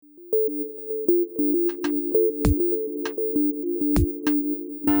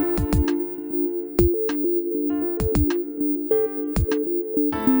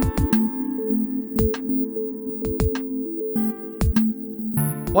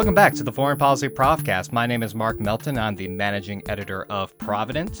Welcome back to the Foreign Policy Profcast. My name is Mark Melton. I'm the managing editor of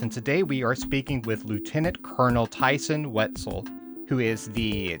Providence, and today we are speaking with Lieutenant Colonel Tyson Wetzel, who is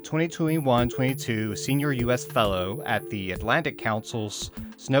the 2021-22 Senior U.S. Fellow at the Atlantic Council's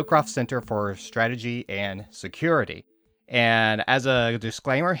Snowcroft Center for Strategy and Security. And as a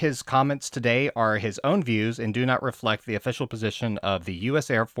disclaimer, his comments today are his own views and do not reflect the official position of the U.S.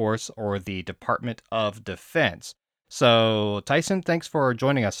 Air Force or the Department of Defense. So, Tyson, thanks for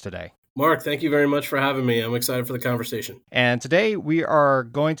joining us today. Mark, thank you very much for having me. I'm excited for the conversation. And today we are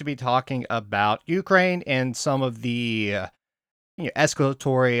going to be talking about Ukraine and some of the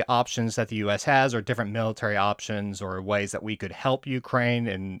escalatory options that the U.S. has, or different military options, or ways that we could help Ukraine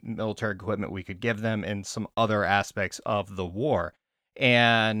and military equipment we could give them in some other aspects of the war.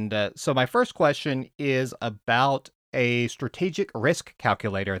 And so my first question is about a strategic risk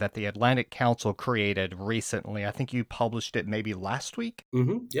calculator that the Atlantic Council created recently. I think you published it maybe last week.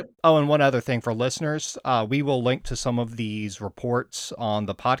 Yep. Oh, and one other thing for listeners, we will link to some of these reports on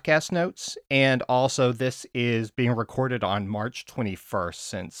the podcast notes. And also, this is being recorded on March 21st,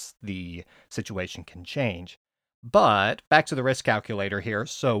 since the situation can change. But back to the risk calculator here.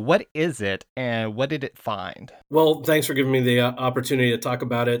 So what is it and what did it find? Well, thanks for giving me the opportunity to talk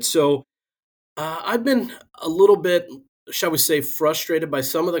about it. So I've been a little bit, shall we say, frustrated by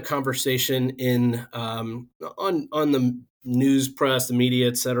some of the conversation in on the news press, the media,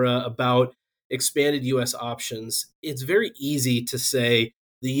 et cetera, about expanded U.S. options. It's very easy to say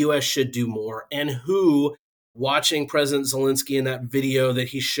the U.S. should do more. And who, watching President Zelensky in that video that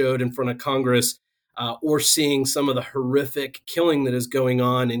he showed in front of Congress, or seeing some of the horrific killing that is going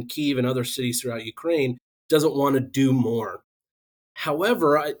on in Kyiv and other cities throughout Ukraine, doesn't want to do more.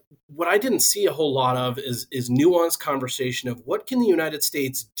 However, what I didn't see a whole lot of is nuanced conversation of what can the United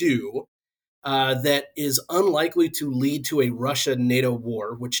States do that is unlikely to lead to a Russia-NATO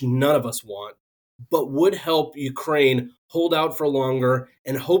war, which none of us want, but would help Ukraine hold out for longer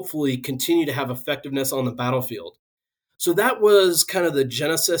and hopefully continue to have effectiveness on the battlefield. So that was kind of the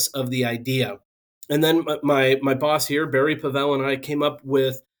genesis of the idea. And then my boss here, Barry Pavel, and I came up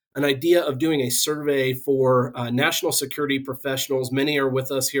with an idea of doing a survey for national security professionals. Many are with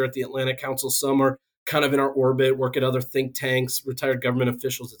us here at the Atlantic Council. Some are kind of in our orbit, work at other think tanks, retired government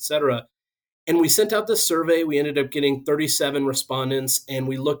officials, et cetera. And we sent out this survey. We ended up getting 37 respondents, and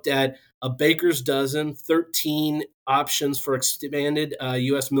we looked at a baker's dozen, 13 options for expanded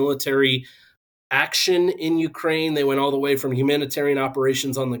U.S. military action in Ukraine. They went all the way from humanitarian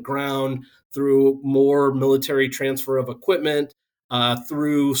operations on the ground through more military transfer of equipment,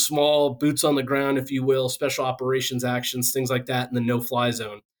 through small boots on the ground, if you will, special operations actions, things like that in the no-fly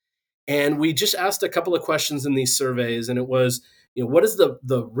zone. And we just asked a couple of questions in these surveys, and it was, what is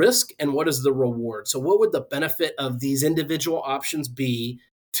the risk and what is the reward? So what would the benefit of these individual options be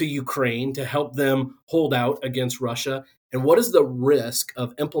to Ukraine to help them hold out against Russia? And what is the risk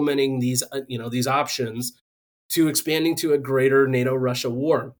of implementing these options to expanding to a greater NATO-Russia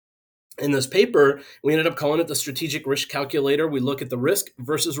war? In this paper, we ended up calling it the strategic risk calculator. We look at the risk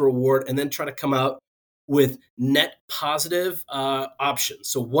versus reward and then try to come out with net positive options.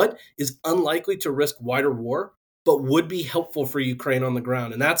 So what is unlikely to risk wider war, but would be helpful for Ukraine on the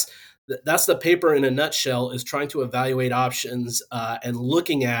ground? And that's the paper in a nutshell, is trying to evaluate options and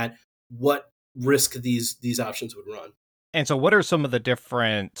looking at what risk these options would run. And so what are some of the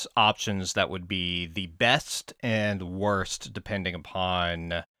different options that would be the best and worst, depending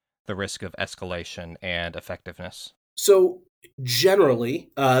upon the risk of escalation and effectiveness? So generally,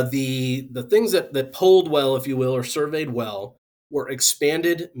 the things that polled well, if you will, or surveyed well, were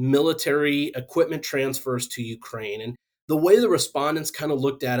expanded military equipment transfers to Ukraine. And the way the respondents kind of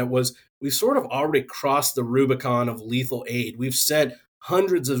looked at it was, we've sort of already crossed the Rubicon of lethal aid. We've sent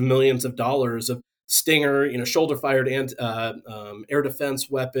hundreds of millions of dollars of Stinger, shoulder-fired air defense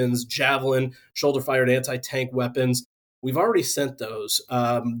weapons, Javelin, shoulder-fired anti-tank weapons. We've already sent those.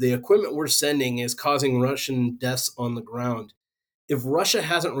 The equipment we're sending is causing Russian deaths on the ground. If Russia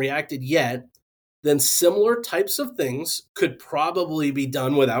hasn't reacted yet, then similar types of things could probably be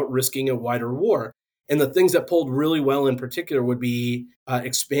done without risking a wider war. And the things that polled really well in particular would be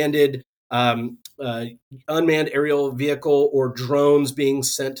expanded unmanned aerial vehicle or drones being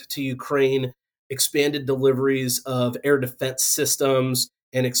sent to Ukraine, expanded deliveries of air defense systems,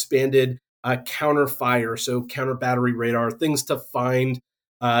 and expanded counter fire, so counter battery radar, things to find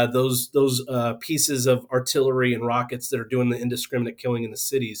those pieces of artillery and rockets that are doing the indiscriminate killing in the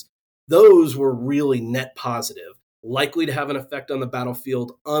cities. Those were really net positive, likely to have an effect on the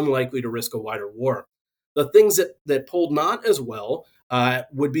battlefield, unlikely to risk a wider war. The things that polled not as well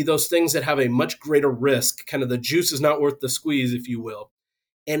would be those things that have a much greater risk, kind of the juice is not worth the squeeze, if you will.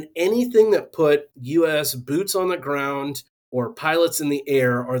 And anything that put U.S. boots on the ground or pilots in the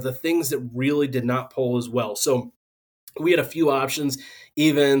air are the things that really did not poll as well. So we had a few options.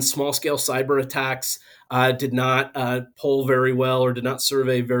 Even small scale cyber attacks did not poll very well or did not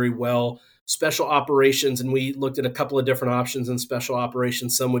survey very well. Special operations, and we looked at a couple of different options in special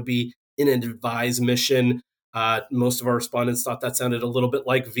operations. Some would be in an advised mission. Most of our respondents thought that sounded a little bit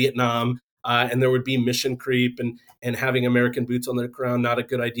like Vietnam. And there would be mission creep and having American boots on the ground, not a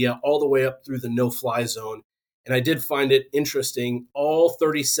good idea, all the way up through the no-fly zone. And I did find it interesting. All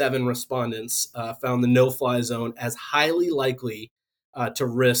 37 respondents found the no-fly zone as highly likely to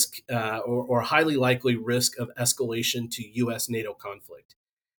risk or highly likely risk of escalation to U.S.-NATO conflict.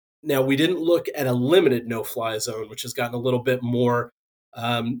 Now, we didn't look at a limited no-fly zone, which has gotten a little bit more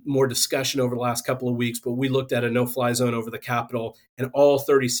discussion over the last couple of weeks, but we looked at a no-fly zone over the Capitol, and all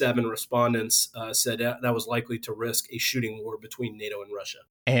 37 respondents said that was likely to risk a shooting war between NATO and Russia.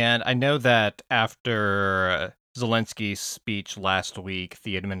 And I know that after Zelensky's speech last week,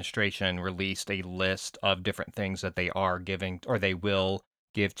 the administration released a list of different things that they are giving or they will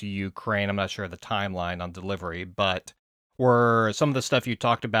give to Ukraine. I'm not sure of the timeline on delivery, but were some of the stuff you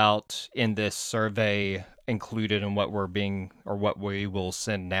talked about in this survey included in what we're being or what we will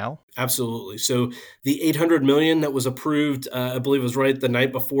send now? Absolutely. So the 800 million that was approved, I believe was right the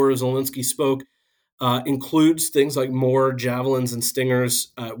night before Zelensky spoke, includes things like more javelins and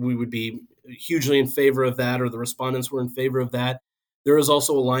stingers. We would be hugely in favor of that, or the respondents were in favor of that. There is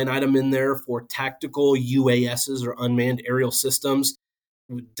also a line item in there for tactical UASs or unmanned aerial systems.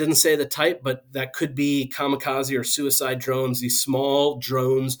 We didn't say the type, but that could be kamikaze or suicide drones, these small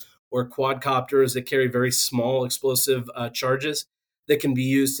drones or quadcopters that carry very small explosive charges that can be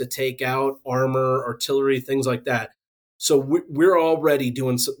used to take out armor, artillery, things like that. So we're already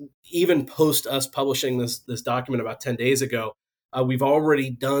doing, even post us publishing this document about 10 days ago, we've already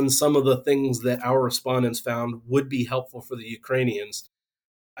done some of the things that our respondents found would be helpful for the Ukrainians.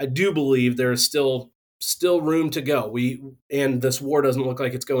 I do believe there is still room to go. And this war doesn't look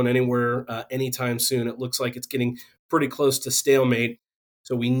like it's going anywhere anytime soon. It looks like it's getting pretty close to stalemate.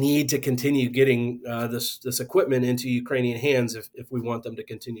 So we need to continue getting this equipment into Ukrainian hands if we want them to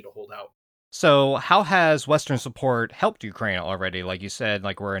continue to hold out. So, how has Western support helped Ukraine already? Like you said,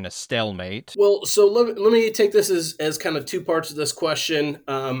 like we're in a stalemate. Well, so let me take this as kind of two parts of this question.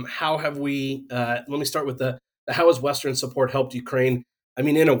 How have we? Let me start with the how has Western support helped Ukraine? I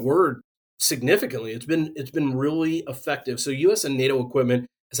mean, in a word, significantly. It's been really effective. So, U.S. and NATO equipment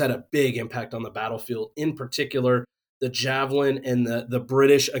has had a big impact on the battlefield. In particular, the Javelin and the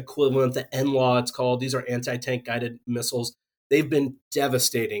British equivalent, the NLAW, it's called. These are anti-tank guided missiles. They've been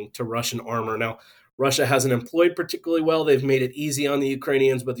devastating to Russian armor. Now, Russia hasn't employed particularly well. They've made it easy on the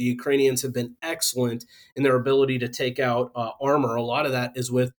Ukrainians, but the Ukrainians have been excellent in their ability to take out armor. A lot of that is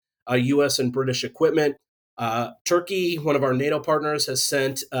with U.S. and British equipment. Turkey, one of our NATO partners, has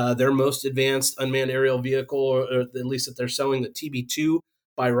sent their most advanced unmanned aerial vehicle, or at least that they're selling, the TB2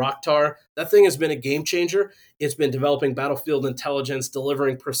 Bayraktar. That thing has been a game changer. It's been developing battlefield intelligence,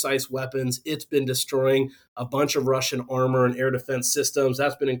 delivering precise weapons. It's been destroying a bunch of Russian armor and air defense systems.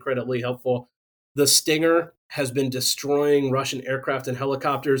 That's been incredibly helpful. The Stinger has been destroying Russian aircraft and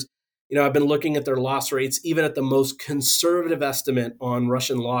helicopters. I've been looking at their loss rates, even at the most conservative estimate on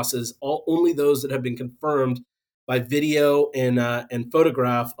Russian losses, only those that have been confirmed by video and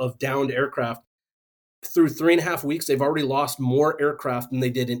photograph of downed aircraft. Through 3.5 weeks, they've already lost more aircraft than they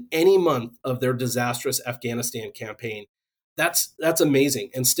did in any month of their disastrous Afghanistan campaign. That's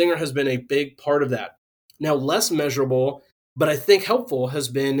amazing. And Stinger has been a big part of that. Now, less measurable, but I think helpful, has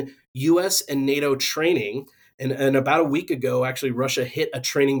been U.S. and NATO training. And about a week ago, actually, Russia hit a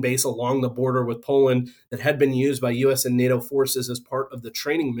training base along the border with Poland that had been used by U.S. and NATO forces as part of the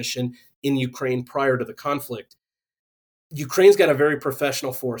training mission in Ukraine prior to the conflict. Ukraine's got a very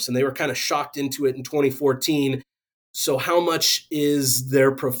professional force, and they were kind of shocked into it in 2014. So how much is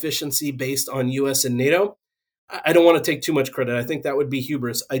their proficiency based on U.S. and NATO? I don't want to take too much credit. I think that would be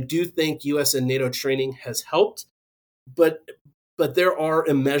hubris. I do think U.S. and NATO training has helped, but there are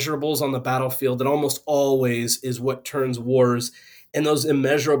immeasurables on the battlefield that almost always is what turns wars. And those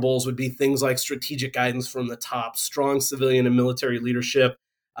immeasurables would be things like strategic guidance from the top, strong civilian and military leadership,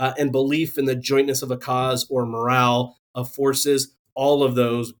 and belief in the jointness of a cause or morale of forces. All of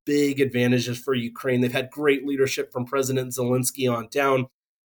those big advantages for Ukraine. They've had great leadership from President Zelensky on down.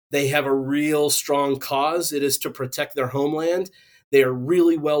 They have a real strong cause. It is to protect their homeland. They are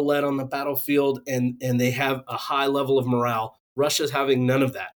really well led on the battlefield, and they have a high level of morale. Russia's having none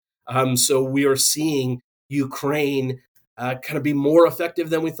of that. So we are seeing Ukraine kind of be more effective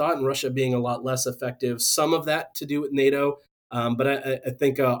than we thought, and Russia being a lot less effective. Some of that to do with NATO, But I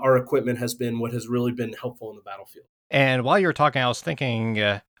think our equipment has been what has really been helpful in the battlefield. And while you were talking, I was thinking,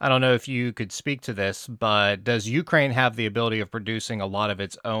 I don't know if you could speak to this, but does Ukraine have the ability of producing a lot of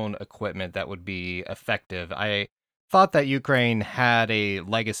its own equipment that would be effective? I thought that Ukraine had a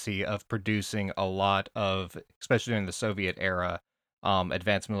legacy of producing a lot of, especially in the Soviet era,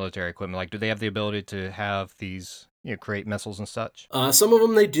 advanced military equipment. Like, do they have the ability to have these, create missiles and such? Some of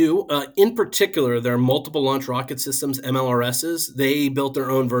them they do. In particular, their multiple launch rocket systems, MLRSs, they built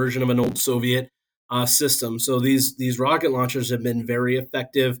their own version of an old Soviet system. So these rocket launchers have been very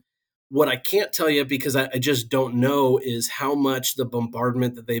effective. What I can't tell you, because I just don't know, is how much the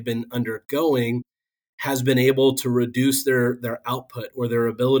bombardment that they've been undergoing has been able to reduce their output or their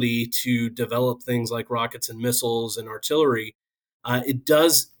ability to develop things like rockets and missiles and artillery. It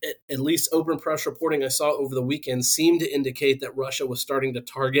does, at least open press reporting I saw over the weekend, seem to indicate that Russia was starting to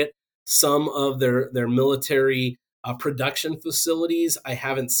target some of their military production facilities. I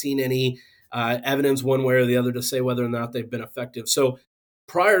haven't seen any evidence one way or the other to say whether or not they've been effective. So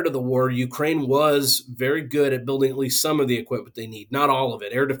prior to the war, Ukraine was very good at building at least some of the equipment they need, not all of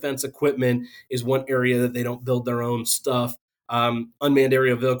it. Air defense equipment is one area that they don't build their own stuff. Unmanned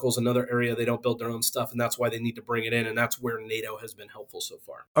aerial vehicles, another area they don't build their own stuff, and that's why they need to bring it in, and that's where NATO has been helpful so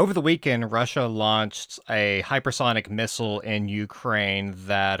far. Over the weekend, Russia launched a hypersonic missile in Ukraine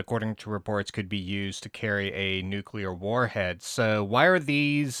that, according to reports, could be used to carry a nuclear warhead. So, why are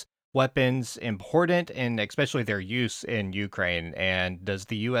these weapons important, and especially their use in Ukraine? And does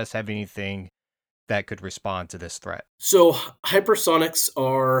the U.S. have anything that could respond to this threat? So hypersonics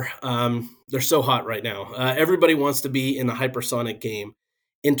are they're so hot right now. Everybody wants to be in the hypersonic game.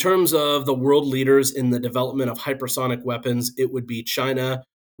 In terms of the world leaders in the development of hypersonic weapons, it would be China,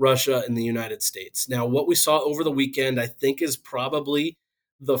 Russia, and the United States. Now, what we saw over the weekend, I think, is probably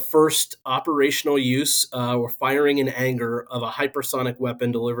the first operational use or firing in anger of a hypersonic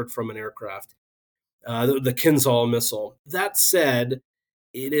weapon delivered from an aircraft, the Kinzhal missile. That said,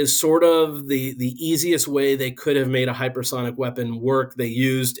 it is sort of the easiest way they could have made a hypersonic weapon work. They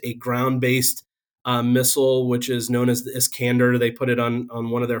used a ground based missile, which is known as the Iskander. They put it on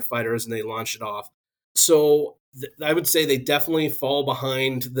one of their fighters and they launched it off. So I would say they definitely fall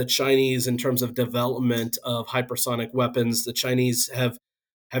behind the Chinese in terms of development of hypersonic weapons. The Chinese have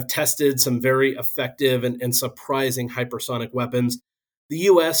tested some very effective and surprising hypersonic weapons. The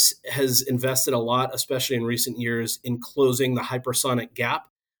US has invested a lot, especially in recent years, in closing the hypersonic gap.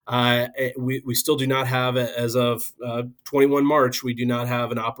 We still do not have, as of 21 March, we do not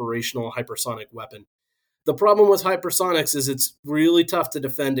have an operational hypersonic weapon. The problem with hypersonics is it's really tough to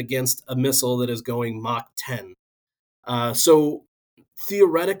defend against a missile that is going Mach 10. So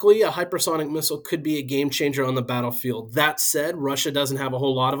theoretically, a hypersonic missile could be a game changer on the battlefield. That said, Russia doesn't have a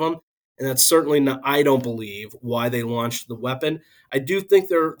whole lot of them, and that's certainly not, I don't believe, why they launched the weapon. I do think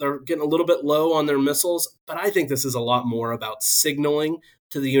they're getting a little bit low on their missiles, but I think this is a lot more about signaling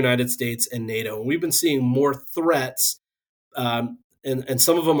to the United States and NATO. And we've been seeing more threats, and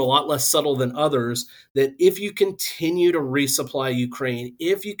some of them a lot less subtle than others, that if you continue to resupply Ukraine,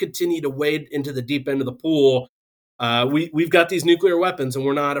 if you continue to wade into the deep end of the pool, we've got these nuclear weapons and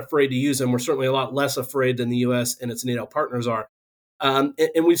we're not afraid to use them. We're certainly a lot less afraid than the U.S. and its NATO partners are. And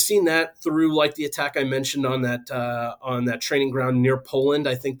we've seen that through, like, the attack I mentioned on that training ground near Poland.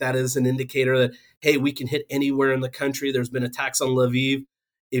 I think that is an indicator that, hey, we can hit anywhere in the country. There's been attacks on Lviv.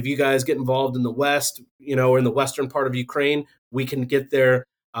 If you guys get involved in the West, or in the western part of Ukraine, we can get there.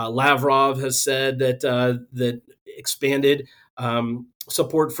 Lavrov has said that expanded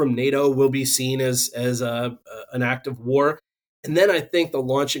support from NATO will be seen as an act of war. And then I think the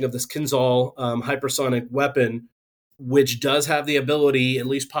launching of this Kinzhal hypersonic weapon, which does have the ability, at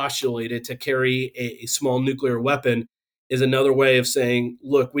least postulated, to carry a small nuclear weapon, is another way of saying,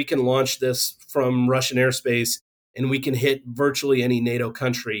 look, we can launch this from Russian airspace and we can hit virtually any NATO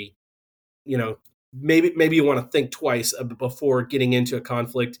country. Maybe you want to think twice before getting into a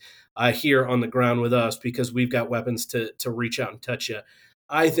conflict here on the ground with us, because we've got weapons to reach out and touch you.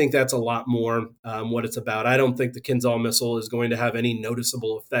 I think that's a lot more what it's about. I don't think the Kinzhal missile is going to have any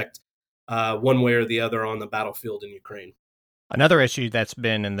noticeable effect one way or the other on the battlefield in Ukraine. Another issue that's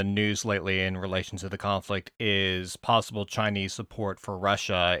been in the news lately in relation to the conflict is possible Chinese support for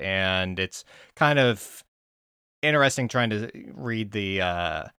Russia. And it's kind of interesting trying to read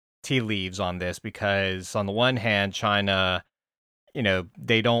the tea leaves on this, because on the one hand, China,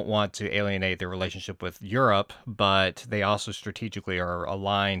 they don't want to alienate their relationship with Europe, but they also strategically are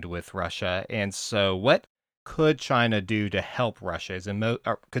aligned with Russia. And so what could China do to help Russia?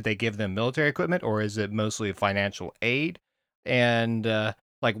 Could they give them military equipment, or is it mostly financial aid? And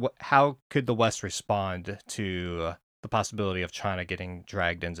how could the West respond to the possibility of China getting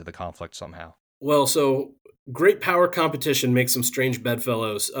dragged into the conflict somehow? Well, so great power competition makes some strange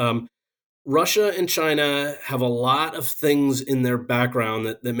bedfellows. Russia and China have a lot of things in their background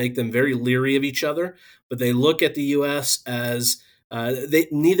that make them very leery of each other, but they look at the U.S. as they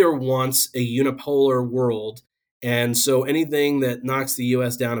neither wants a unipolar world, and so anything that knocks the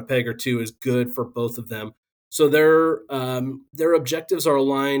U.S. down a peg or two is good for both of them. So their objectives are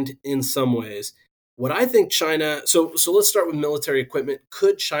aligned in some ways. What I think China so let's start with military equipment.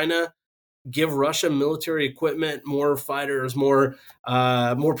 Could China give Russia military equipment, more fighters, more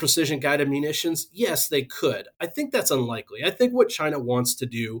precision guided munitions? Yes, they could. I think that's unlikely. I think what China wants to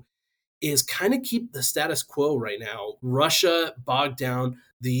do is kind of keep the status quo right now. Russia bogged down,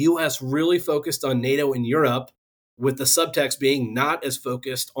 the US really focused on NATO and Europe, with the subtext being not as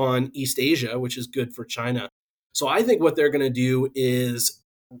focused on East Asia, which is good for China. So I think what they're going to do is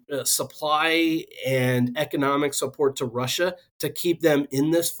supply and economic support to Russia to keep them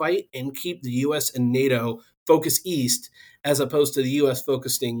in this fight and keep the US and NATO focus east as opposed to the US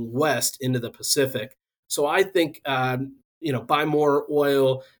focusing west into the Pacific. So I think, buy more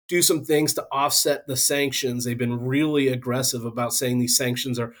oil, do some things to offset the sanctions. They've been really aggressive about saying these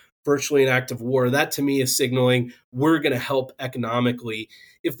sanctions are virtually an act of war. That to me is signaling we're going to help economically.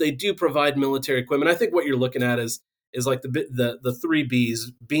 If they do provide military equipment, I think what you're looking at is like the three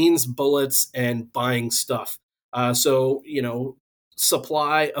B's: beans, bullets, and buying stuff.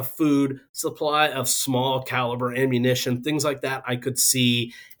 Supply of food, supply of small caliber ammunition, things like that I could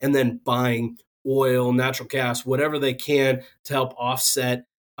see, and then buying oil, natural gas, whatever they can to help offset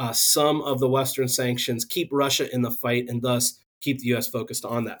some of the Western sanctions, keep Russia in the fight, and thus keep the U.S. focused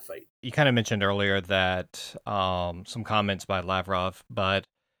on that fight. You kind of mentioned earlier that some comments by Lavrov, but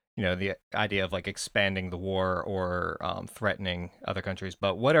the idea of like expanding the war or threatening other countries.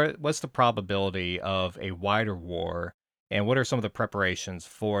 But what's the probability of a wider war, and what are some of the preparations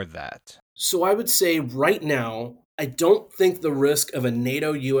for that? So I would say right now, I don't think the risk of a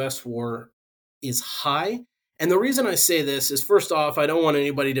NATO-US war is high. And the reason I say this is, first off, I don't want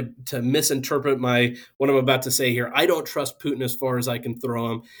anybody to misinterpret what I'm about to say here. I don't trust Putin as far as I can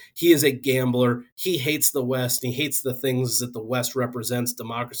throw him. He is a gambler. He hates the West. He hates the things that the West represents: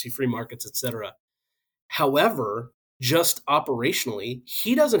 democracy, free markets, etc. However, just operationally,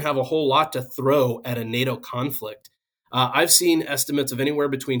 he doesn't have a whole lot to throw at a NATO conflict. I've seen estimates of anywhere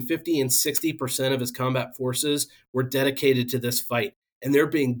between 50 and 60% of his combat forces were dedicated to this fight, and they're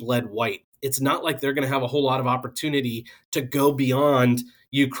being bled white. It's not like they're going to have a whole lot of opportunity to go beyond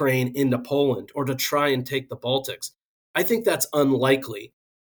Ukraine into Poland or to try and take the Baltics. I think that's unlikely.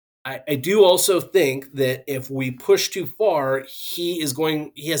 I do also think that if we push too far, he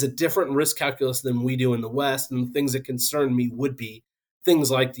has a different risk calculus than we do in the West. And the things that concern me would be things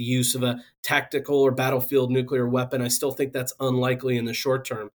like the use of a tactical or battlefield nuclear weapon. I still think that's unlikely in the short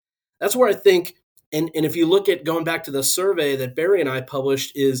term. That's where I think, and if you look at going back to the survey that Barry and I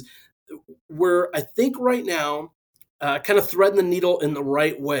published, is where I think right now, kind of threading the needle in the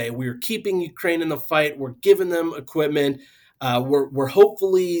right way. We're keeping Ukraine in the fight. We're giving them equipment. We're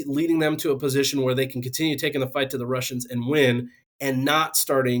hopefully leading them to a position where they can continue taking the fight to the Russians and win, and not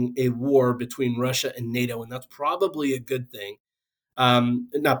starting a war between Russia and NATO. And that's probably a good thing.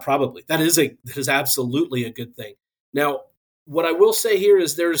 Not probably. That is absolutely a good thing. Now, what I will say here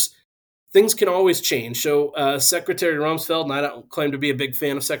is things can always change. So Secretary Rumsfeld, and I don't claim to be a big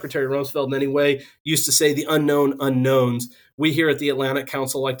fan of Secretary Rumsfeld in any way, used to say the unknown unknowns. We here at the Atlantic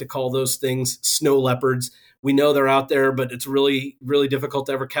Council like to call those things snow leopards. We know they're out there, but it's really, really difficult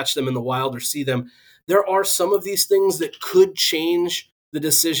to ever catch them in the wild or see them. There are some of these things that could change the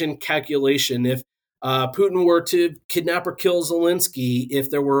decision calculation. If Putin were to kidnap or kill Zelensky, if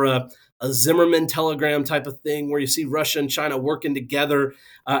there were a Zimmerman telegram type of thing where you see Russia and China working together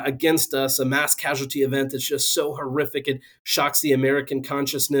against us, a mass casualty event that's just so horrific it shocks the American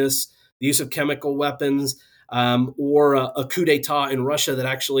consciousness, the use of chemical weapons, or a coup d'etat in Russia that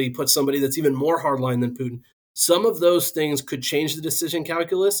actually puts somebody that's even more hardline than Putin. Some of those things could change the decision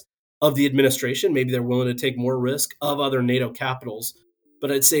calculus of the administration. Maybe they're willing to take more risk of other NATO capitals.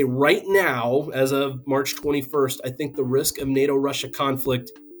 But I'd say right now, as of March 21st, I think the risk of NATO-Russia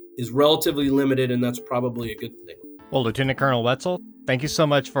conflict is relatively limited, and that's probably a good thing. Well, Lieutenant Colonel Wetzel, thank you so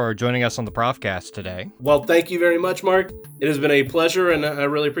much for joining us on the Profcast today. Well, thank you very much, Mark. It has been a pleasure, and I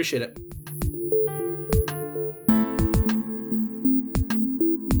really appreciate it.